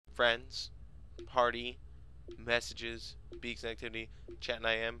friends, party, messages, beacon activity, chat and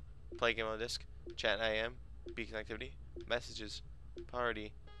IM, play game on disc, chat and IM, beacon activity, messages,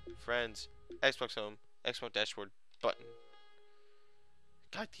 party, friends, Xbox Home, Xbox Dashboard, button.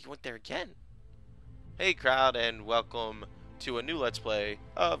 God, he went there again. Hey crowd, and welcome to a new Let's Play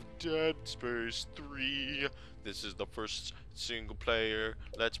of Dead Space 3. This is the first single player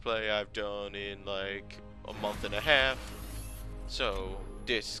Let's Play I've done in like a month and a half. So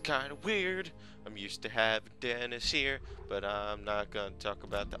this is kind of weird. I'm used to having Dennis here, but I'm not gonna talk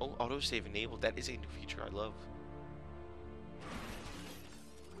about that. Oh, autosave enabled. That is a new feature I love.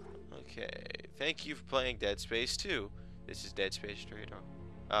 Okay, thank you for playing Dead Space 2. This is Dead Space 3.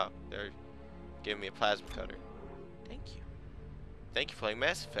 Oh, they're giving me a plasma cutter. Thank you. Thank you for playing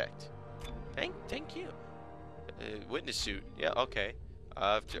Mass Effect. Thank you. Witness suit. Yeah, okay.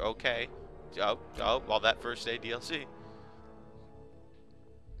 Okay. Well, that first day DLC.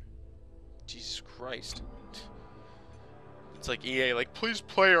 Jesus Christ. It's like EA, like, please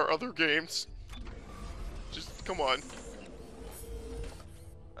play our other games. Just, come on.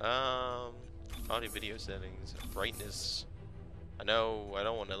 Audio video settings, brightness. I know, I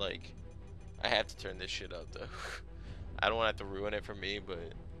don't want to, like, I have to turn this shit up, though. I don't want to have to ruin it for me,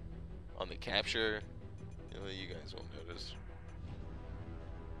 but on the capture, you guys won't notice.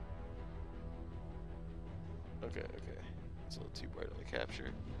 Okay. It's a little too bright on the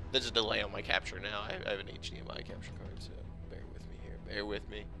capture. There's a delay on my capture now. I have an HDMI capture card, so bear with me here. Bear with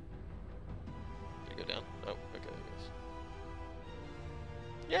me. Did it go down? Oh, okay, I guess.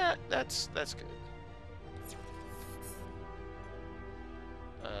 Yeah, that's good.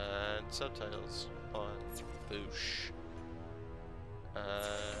 And subtitles on boosh.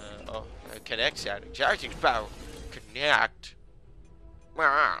 Connect sound. Charging power. Connect.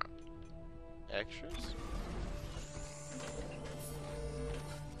 Extras?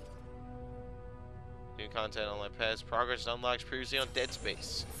 New content on my past progress unlocks previously on Dead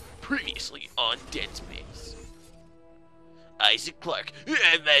Space. Previously on Dead Space. Isaac Clarke.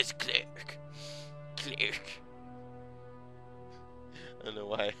 MS Clarke. I don't know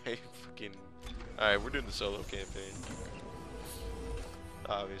why I fucking... Alright, we're doing the solo campaign.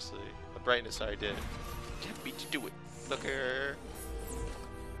 Obviously. The brightness I did. Get me to do it. Looker.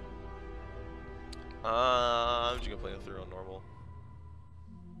 I'm just gonna play it through on normal.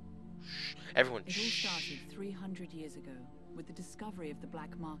 Shh. Everyone, shh. It all started 300 years ago with the discovery of the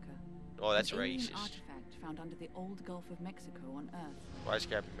Black Marker. Oh, that's an alien racist. artifact found under the old Gulf of Mexico on Earth. Why is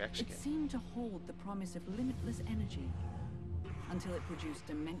Captain Mexican? It seemed to hold the promise of limitless energy until it produced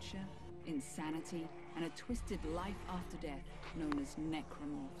dementia, insanity, and a twisted life after death known as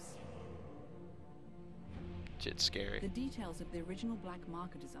necromorphs. Shit's scary. The details of the original Black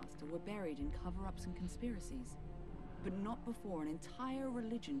Marker disaster were buried in cover-ups and conspiracies, but not before an entire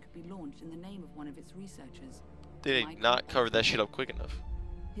religion could be launched in the name of one of its researchers. They did not cover that shit up quick enough.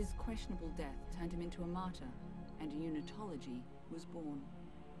 His questionable death turned him into a martyr, and unitology was born.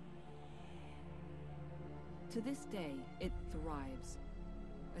 To this day, it thrives.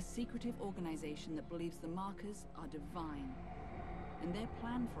 A secretive organization that believes the markers are divine, and their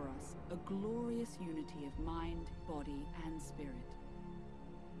plan for us, a glorious unity of mind, body, and spirit.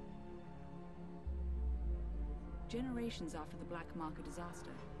 Generations after the Black Marker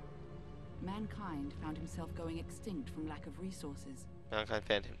disaster, mankind found himself going extinct from lack of resources.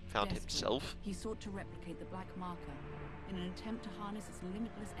 Mankind found himself? He sought to replicate the Black Marker in an attempt to harness its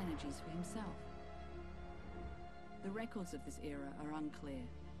limitless energies for himself. The records of this era are unclear,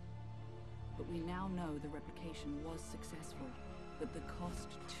 but we now know the replication was successful, but the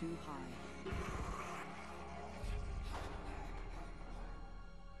cost too high.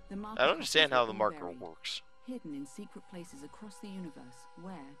 The marker I don't understand how the marker buried, works. hidden in secret places across the universe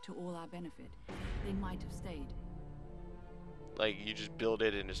where, to all our benefit, they might have stayed. Like, you just build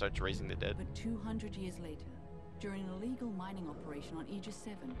it and it starts raising the dead? But 200 years later, during an illegal mining operation on Aegis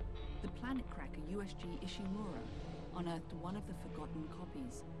 7, the planet cracker USG Ishimura unearthed one of the forgotten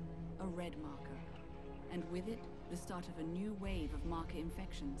copies, a red marker, and with it, the start of a new wave of marker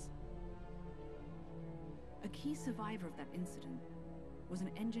infections. A key survivor of that incident was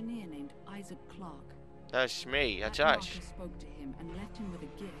an engineer named Isaac Clarke. That's me, that's that us. marker spoke to him and left him with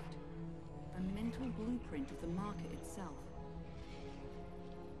a gift, a mental blueprint of the marker itself.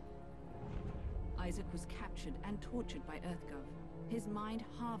 Isaac was captured and tortured by EarthGov, his mind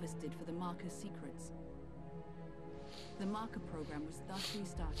harvested for the marker's secrets. The marker program was thus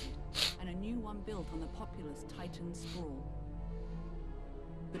restarted, and a new one built on the populous Titan sprawl.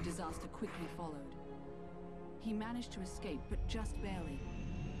 The disaster quickly followed. He managed to escape, but just barely.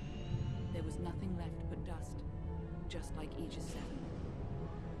 There was nothing left but dust, just like Aegis 7.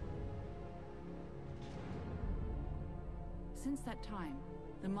 Since that time,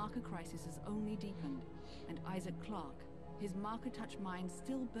 the marker crisis has only deepened, and Isaac Clarke, his marker-touch mind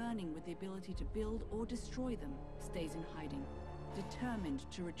still burning with the ability to build or destroy them, stays in hiding, determined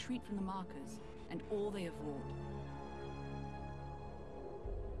to retreat from the markers and all they have wrought.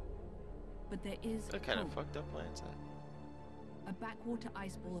 But there is What kind of hope. fucked up plan's that? A backwater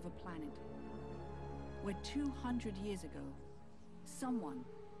ice ball of a planet where 200 years ago, someone,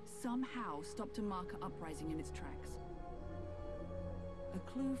 somehow stopped a marker uprising in its tracks. A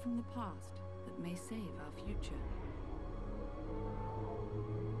clue from the past that may save our future.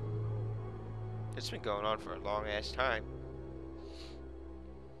 It's been going on for a long ass time.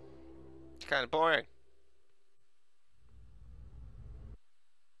 It's kind of boring.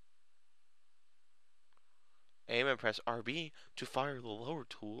 Aim and press RB to fire the lower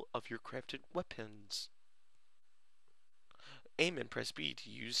tool of your crafted weapons. Aim and press B to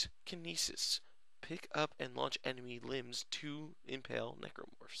use kinesis. Pick up and launch enemy limbs to impale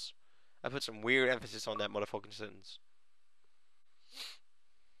necromorphs. I put some weird emphasis on that motherfucking sentence.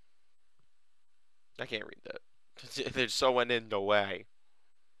 I can't read that. There's so went in the way.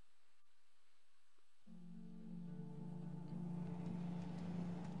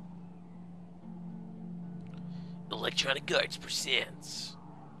 Electronic Arts presents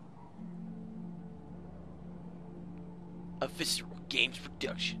a Visceral Games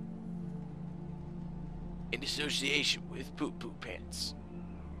production in association with Poo Poo Pants.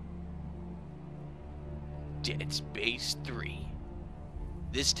 Dead Space 3.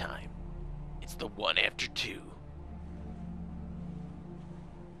 This time, it's the one after 2.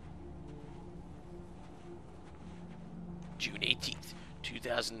 June 18th,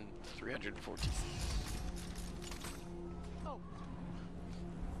 2314.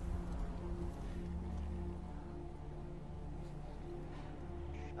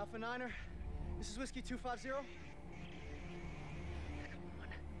 Alpha Niner, this is Whiskey 250. Oh,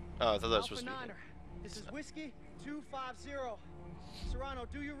 I thought that was Alpha supposed to be. Niner, this is Whiskey 250. Serrano,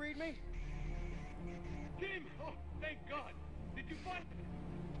 do you read me? Tim! Oh, thank God! Did you find it?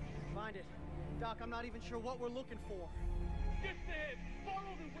 Find it. Doc, I'm not even sure what we're looking for. Just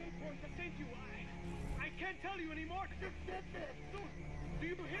follow the waypoint that sent you. I can't tell you anymore. Just get there. Soon. Do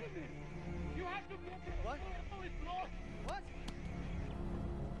you hear me? You have to get there. What? Oh, it's lost. What?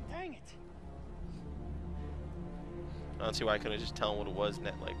 Dang it. I don't see why I couldn't just tell him what it was in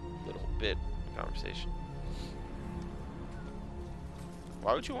that like little bit of conversation.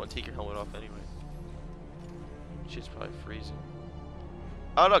 Why would you want to take your helmet off anyway? Shit's probably freezing.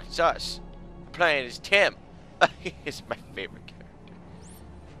 Oh look, it's us. Playing as Tim. He's my favorite character.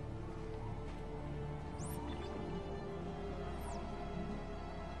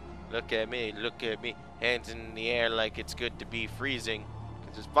 Look at me, look at me. Hands in the air like it's good to be freezing.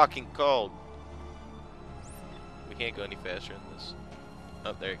 Cause it's fucking cold. We can't go any faster than this.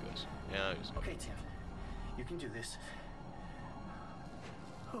 Oh, there he goes. Yeah, he goes. Okay, Tim. You can do this.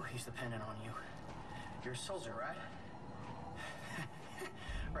 Oh, he's dependent on you. You're a soldier, right?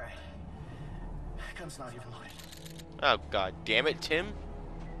 Right. Gun's not even loaded. Oh god damn it, Tim.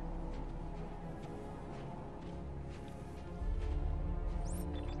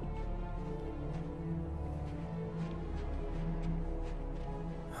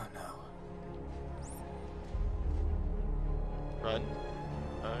 Oh no. Run.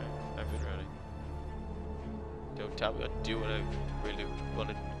 Alright, I've been running. Don't tell me what to do what I really want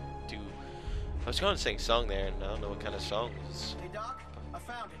to do. I was going to sing a song there, and I don't know what kind of song it is. Hey, Doc. I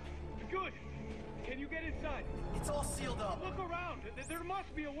found it. Good. Can you get inside? It's all sealed up. Look around. There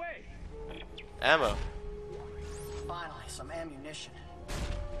must be a way. Ammo. Finally, some ammunition.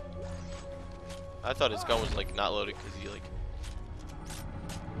 I thought his gun was like not loaded because he like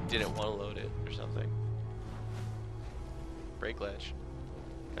didn't want to load it or something. Brake latch.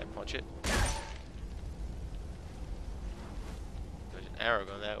 Can I punch it? There's an arrow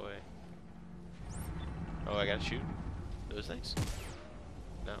going that way. Oh, I gotta shoot those things?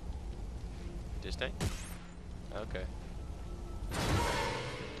 No. This thing? Okay.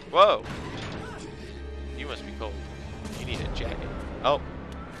 Whoa! You must be cold. You need a jacket. Oh!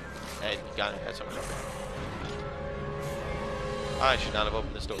 And you gotta have something up there. I should not have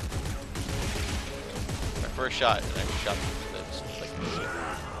opened this door. My first shot, and I shot this like machine.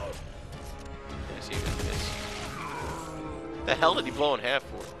 Can I see this? The hell did he blow in half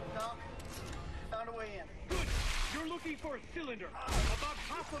for? Doc, found a way in. Good. You're looking for a cylinder about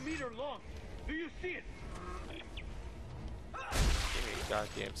half a meter long. Do you see it? Give me a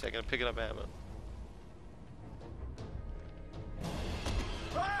goddamn second. I'm picking up ammo.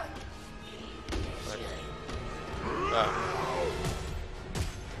 Ah! Ah.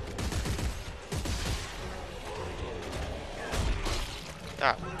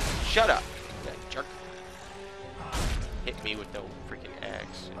 Ah, shut up, that jerk. Hit me with no freaking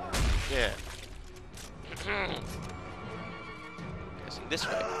axe. Yeah. Guessing this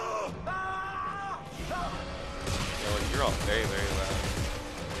way. Oh, you're all very, very loud.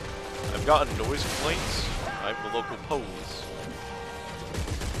 I've gotten noise complaints. I'm the local police.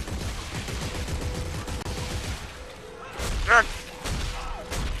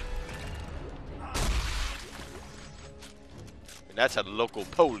 And that's how the local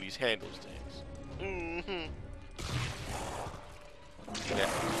police handles things. Yeah.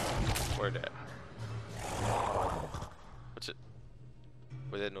 Where'd that? What's it?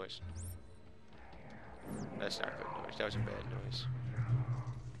 Where's that noise? That's not good noise. That was a bad noise.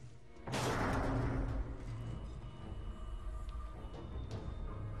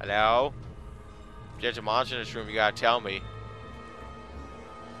 Hello? If there's a monster in this room, you gotta tell me.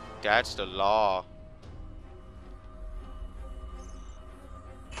 That's the law.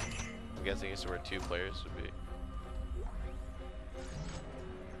 I'm guessing it's where 2 players would be.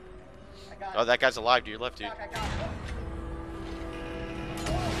 Oh, that guy's alive to your left, dude.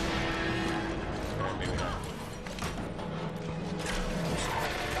 Maybe not.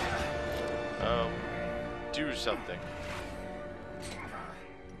 Do something.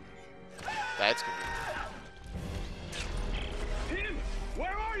 That's good. Tim,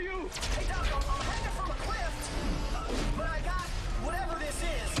 where are you? Hey, Doc, I'm hanging from a cliff, but I got whatever this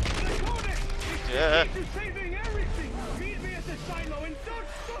is. The codex! Yeah. It's saving everything! Meet me at the silo and don't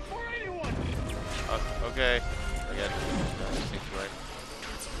stop for anyone! Okay. Again. No, this thing's away.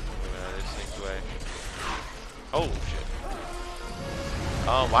 No, this thing's away. Oh, shit.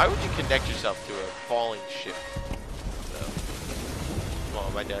 Why would you connect yourself to a falling ship? No. Come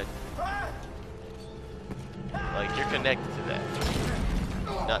on, my dad. Like, you're connected to that.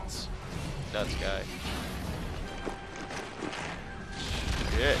 Nuts. Nuts, guy.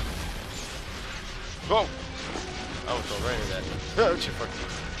 Shit. Whoa! I was going right into that. Oh, shit, fuck you.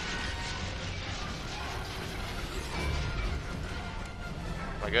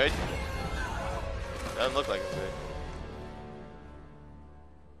 Am I good? Doesn't look like I'm good.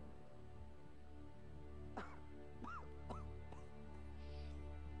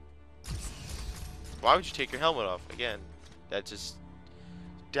 Why would you take your helmet off? Again, that's just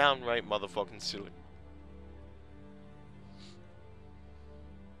downright motherfucking silly.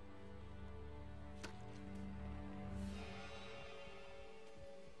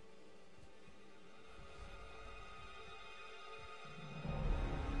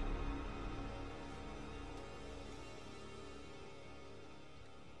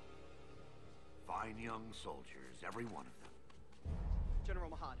 Fine young soldiers, every one of them. General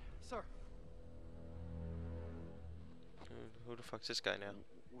Mahad, sir. Who the fuck's this guy now?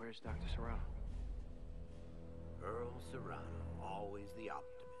 Where's Dr. Serrano? Earl Serrano, always the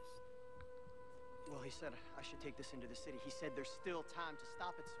optimist. Well, he said I should take this into the city. He said there's still time to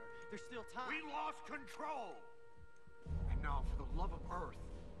stop it, sir. There's still time. We lost control! And now, for the love of Earth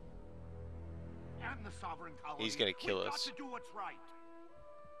and the sovereign colony, He's gonna kill we've us. got to do what's right.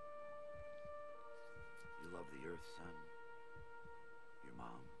 You love the Earth, son. Your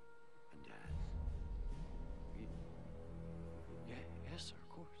mom and dad. Yes, sir, of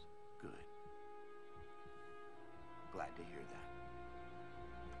course. Good. Glad to hear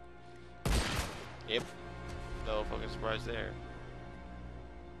that. Yep. No fucking surprise there.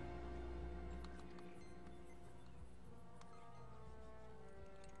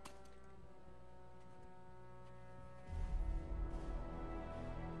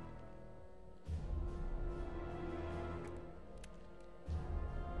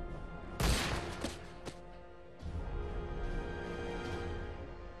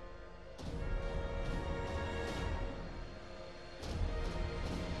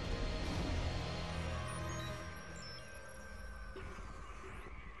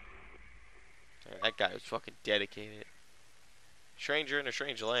 That guy was fucking dedicated. Stranger in a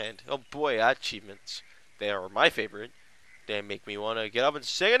strange land. Oh boy, achievements. They are my favorite. They make me want to get up and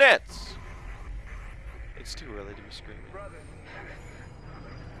sing a dance. It's too early to be screaming.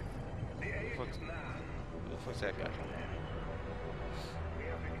 Who the fuck's that guy?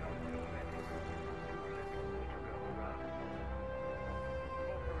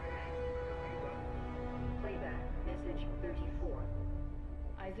 Playback, message 34.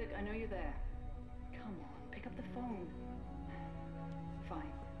 Isaac, I know you're there. Come on, pick up the phone.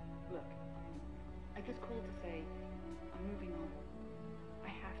 Fine. Look, I just called to say I'm moving on. I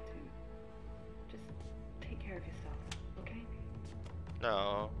have to. Just take care of yourself, okay?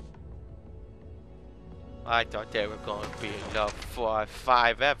 No. I thought they were going to be in love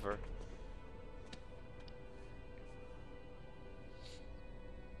forever.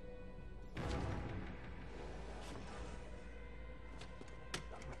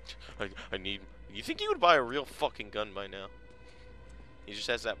 I need. You think he would buy a real fucking gun by now? He just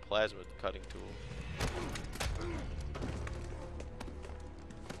has that plasma cutting tool.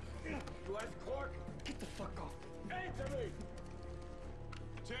 You asked Clark? Get the fuck off. Answer me!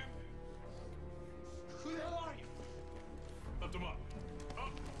 Tim? Who the hell are you? Lift him up.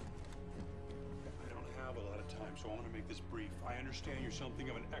 Up. I don't have a lot of time, so I want to make this brief. I understand you're something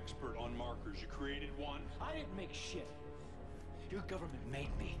of an expert on markers. You created one, I didn't make shit. Your government made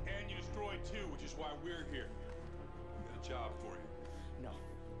me. and you destroyed two, which is why we're here. We got a job for you. No.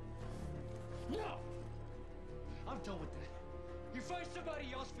 No! I'm done with that. You find somebody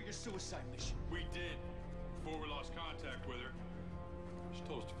else for your suicide mission. We did, before we lost contact with her. She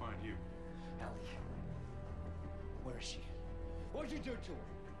told us to find you. Ellie. Where is she? What'd you do to her?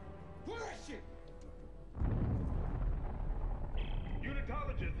 Where is she?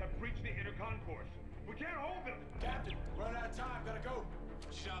 Unitologists have breached the inner concourse. We can't hold them. Captain, run out of time. Gotta go.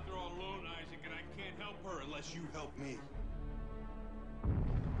 She's out there all alone, Isaac, and I can't help her unless you help me.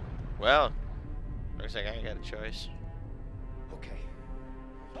 Well, looks like I ain't got a choice. Okay.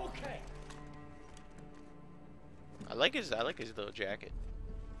 Okay! I like his little jacket.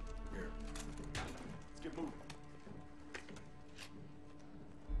 Here. Let's get moving.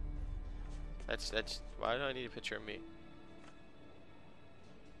 That's why do I need a picture of me?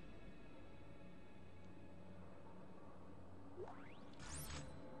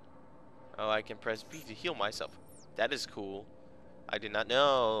 Oh, I can press B to heal myself. That is cool. I did not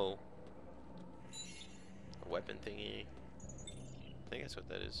know. A weapon thingy. I think that's what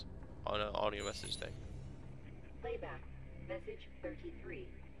that is. On an audio message thing. Playback. Message 33.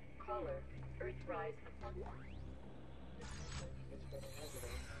 Caller. Earthrise. Is for the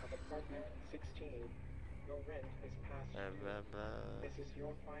resident of apartment 16. Your rent is past Blah, due. blah, blah. This is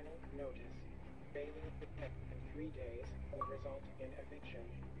your final notice. Failing to pay in 3 days will result in eviction.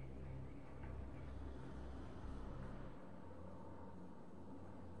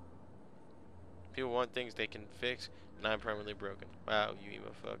 People want things they can fix, and I'm permanently broken. Wow, you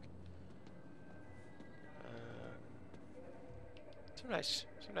emo fuck. Some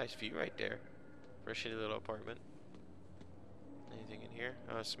nice view right there for a shitty little apartment. Anything in here?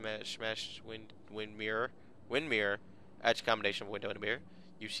 Oh, smash wind mirror. That's a combination of window and a mirror.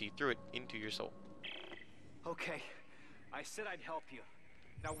 You see through it into your soul. Okay. I said I'd help you.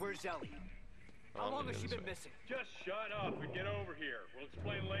 Now where's Ellie? Oh, How I'm long gonna has go she this been way. missing? Just shut up and get over here. We'll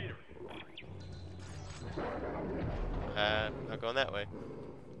explain later. Not going that way.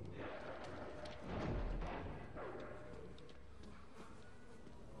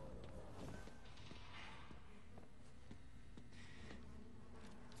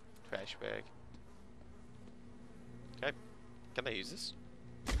 Trash bag. Can I use this?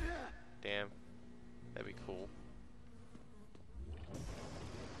 Damn. That'd be cool.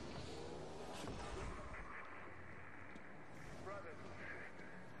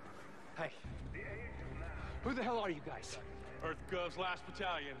 Hey. Who the hell are you guys? Earth Gov's last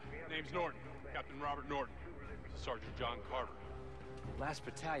battalion. Name's Norton. Captain Robert Norton. Sergeant John Carter. Last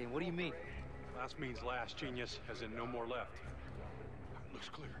battalion, what do you mean? Last means last, genius, as in no more left. Looks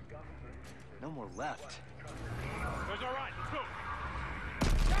clear. No more left. That's all right. Let's go.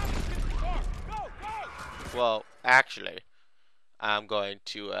 Captain, get in the car. Go, go. Well, actually, I'm going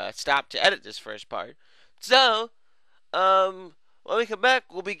to stop to edit this first part. So, when we come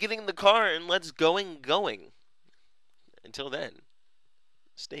back, we'll be getting in the car and let's going. Until then,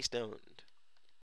 stay stoned.